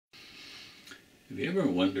Have you ever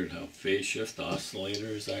wondered how phase shift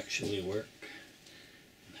oscillators actually work?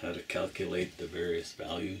 And how to calculate the various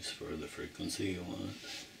values for the frequency you want?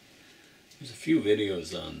 There's a few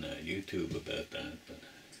videos on YouTube about that, but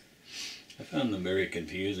I found them very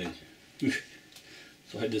confusing.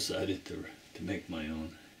 So I decided to make my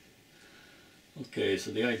own. Okay,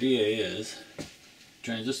 so the idea is,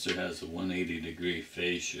 transistor has a 180-degree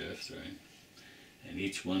phase shift, right? And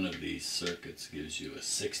each one of these circuits gives you a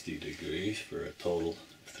 60 degrees for a total of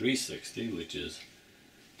 360, which is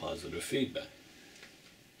positive feedback.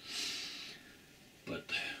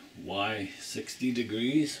 But why 60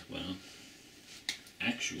 degrees? Well,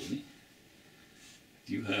 actually,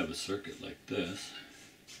 if you have a circuit like this,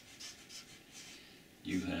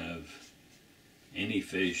 you have any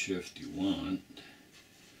phase shift you want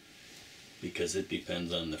because it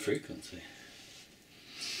depends on the frequency.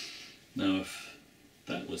 Now, if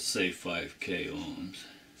that was, say, 5k ohms,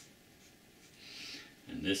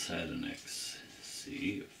 and this had an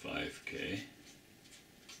XC of 5k,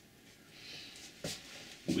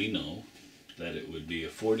 we know that it would be a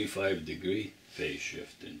 45-degree phase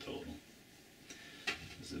shift in total.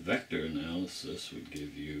 As a vector analysis would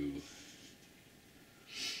give you,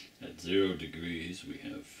 at 0 degrees we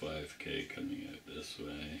have 5k coming out this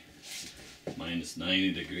way, minus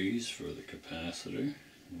 90 degrees for the capacitor.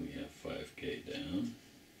 We have 5k down,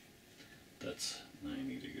 that's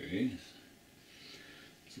 90 degrees.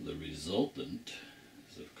 So the resultant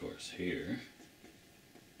is, of course, here.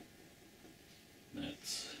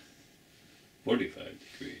 That's 45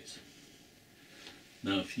 degrees.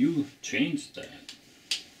 Now if you change that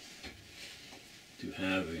to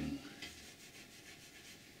having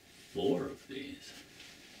 4 of these,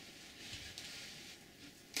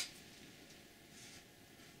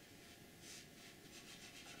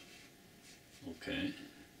 okay,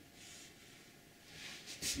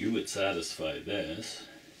 you would satisfy this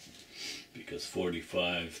because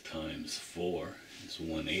 45 times 4 is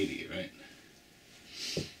 180, right?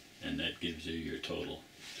 And that gives you your total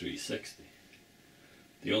 360.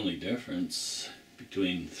 The only difference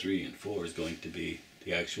between 3 and 4 is going to be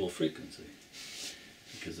the actual frequency,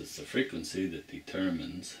 because it's the frequency that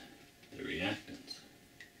determines the reactance.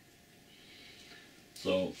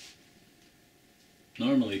 So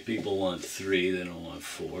normally people want 3, they don't want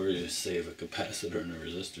 4, you save a capacitor and a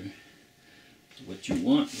resistor. So what you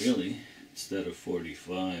want really, instead of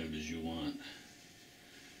 45, is you want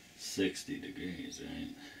 60 degrees,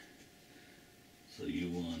 right? So you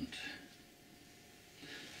want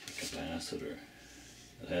a capacitor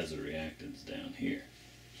that has a reactance down here.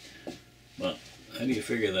 Well, how do you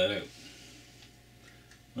figure that out?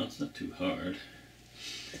 Well, it's not too hard.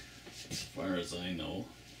 As far as I know,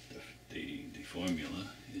 the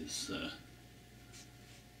formula is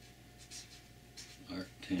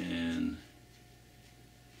arctan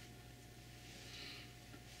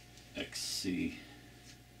XC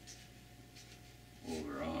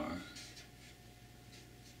over R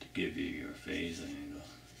to give you your phase angle.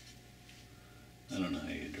 I don't know how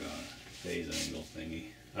you draw a phase angle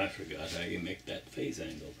thingy. I forgot how you make that phase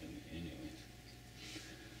angle thingy. Anyways,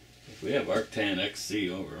 if we have arctan XC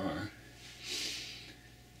over R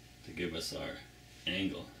to give us our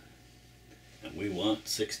angle, and we want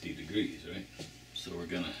 60 degrees, right? So we're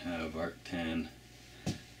going to have arctan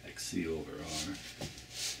XC over R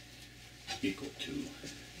equal to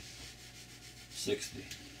 60.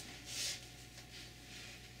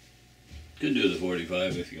 Could do the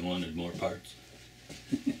 45 if you wanted more parts.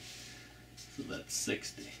 So that's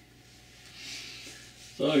 60.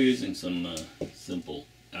 So using some simple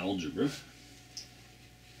algebraic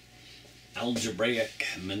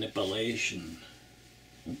manipulation,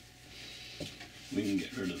 we can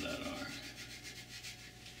get rid of that R.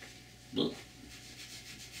 Look.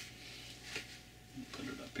 Put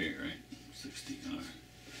it up here, right? 60R.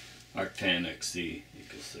 Arctan XC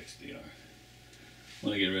equals 60R.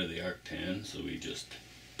 Want to get rid of the arctan, so we just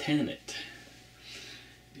tan it.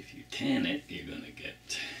 If you tan it, you're going to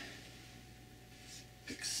get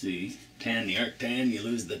XC. Tan the arctan, you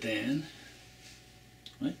lose the tan.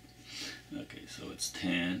 Right? Okay, so it's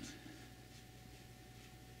tan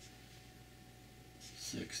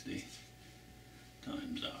 60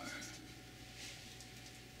 times R.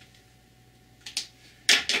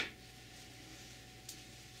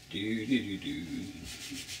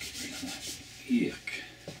 Yuck.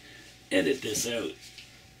 Edit this out.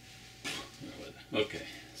 Okay,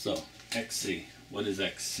 so XC. What is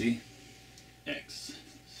XC?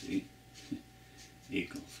 XC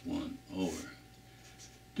equals 1 over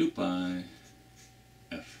 2 pi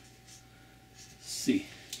F C.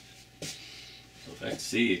 So if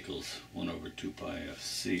XC equals 1 over 2 pi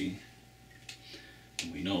FC,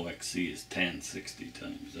 And we know XC is tan 60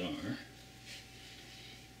 times R.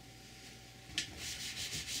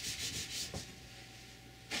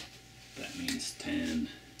 That means tan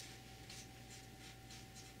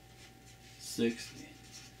 60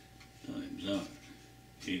 times R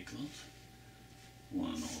equals 1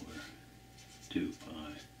 over 2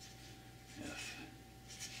 pi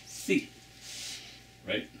FC.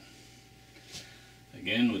 Right?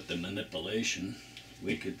 Again, with the manipulation,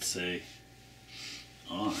 we could say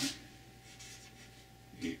R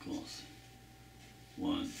equals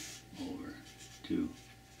 1 over 2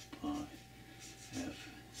 pi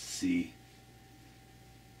FC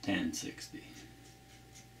tan 60.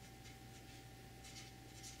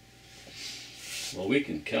 Well, we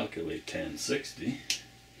can calculate tan 60,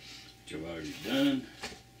 which I've already done.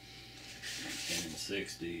 Tan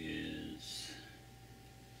 60 is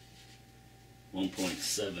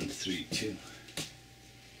 1.732.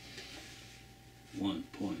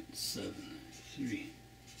 1.732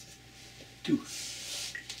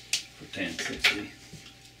 for tan 60.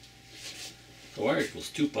 So R equals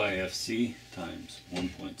 2 pi FC times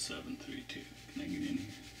 1.732. Can I get in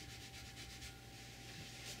here?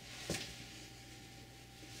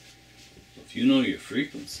 So if you know your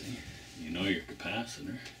frequency, you know your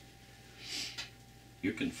capacitor,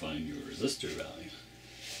 you can find your resistor value.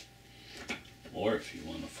 Or if you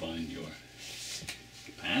want to find your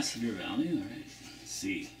capacitor value, right?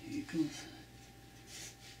 C equals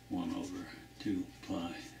 1 over 2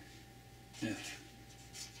 pi F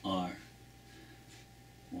R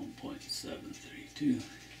 1.732.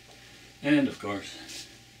 And of course,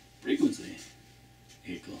 frequency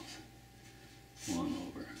equals 1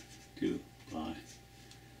 over 2 pi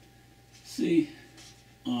C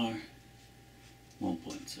R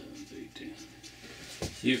 1.732.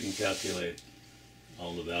 So you can calculate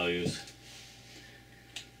all the values.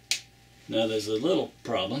 Now there's a little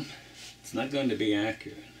problem. It's not going to be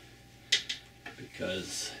accurate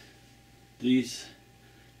because these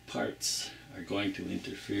parts are going to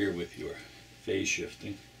interfere with your phase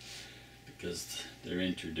shifting because they're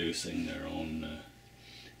introducing their own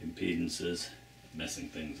impedances, messing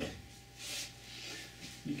things up.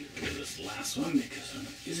 Let me get rid of this last one because I'm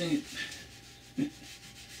not using it.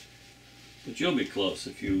 But you'll be close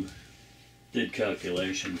if you did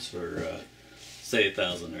calculations for say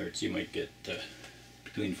 1,000 hertz. You might get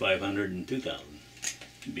between 500 and 2,000.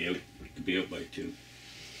 Could be out by 2.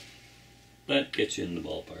 That gets you in the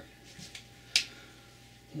ballpark.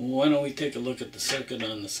 Why don't we take a look at the circuit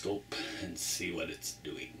on the scope and see what it's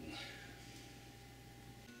doing.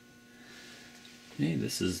 Okay,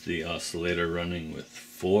 this is the oscillator running with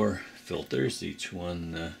 4 filters, each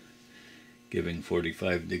one giving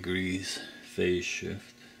 45 degrees phase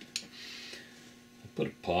shift. I put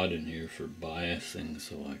a pod in here for biasing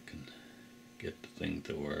so I can get the thing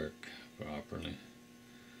to work properly.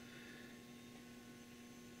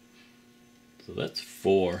 So that's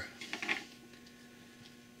 4.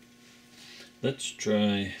 Let's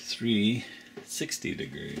try 3 60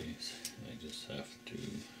 degrees. I just have to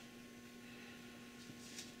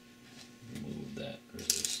remove that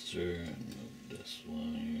resistor and move this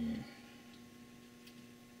wire.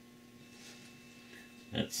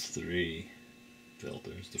 That's 3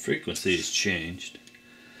 filters. The frequency has changed,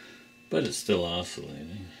 but it's still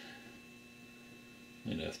oscillating.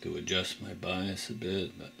 I'd have to adjust my bias a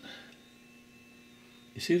bit, but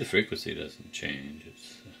you see the frequency doesn't change.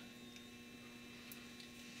 It's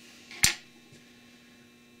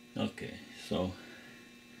okay, so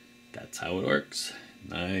that's how it works.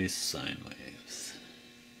 Nice sine waves.